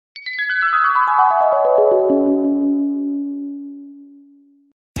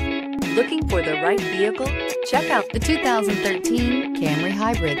Looking for the right vehicle? Check out the 2013 Camry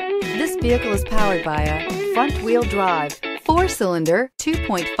Hybrid. This vehicle is powered by a front-wheel drive, 4-cylinder,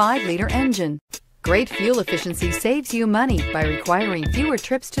 2.5-liter engine. Great fuel efficiency saves you money by requiring fewer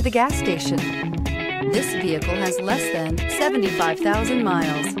trips to the gas station. This vehicle has less than 75,000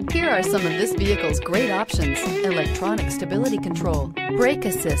 miles. Here are some of this vehicle's great options: electronic stability control, brake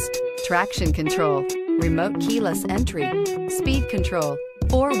assist, traction control, remote keyless entry, speed control,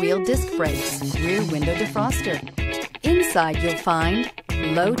 4-wheel disc brakes, rear window defroster. Inside you'll find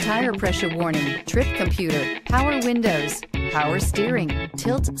low tire pressure warning, trip computer, power windows, power steering,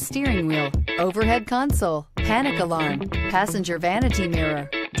 tilt steering wheel, overhead console, panic alarm, passenger vanity mirror,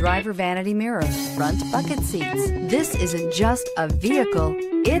 driver vanity mirror, front bucket seats. This isn't just a vehicle,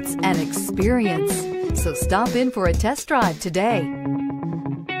 it's an experience. So stop in for a test drive today.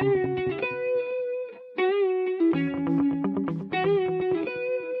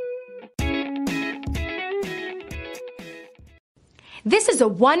 This is a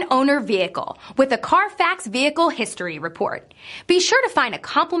one-owner vehicle with a Carfax Vehicle History Report. Be sure to find a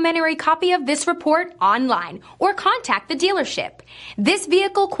complimentary copy of this report online or contact the dealership. This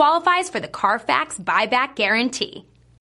vehicle qualifies for the Carfax Buyback Guarantee.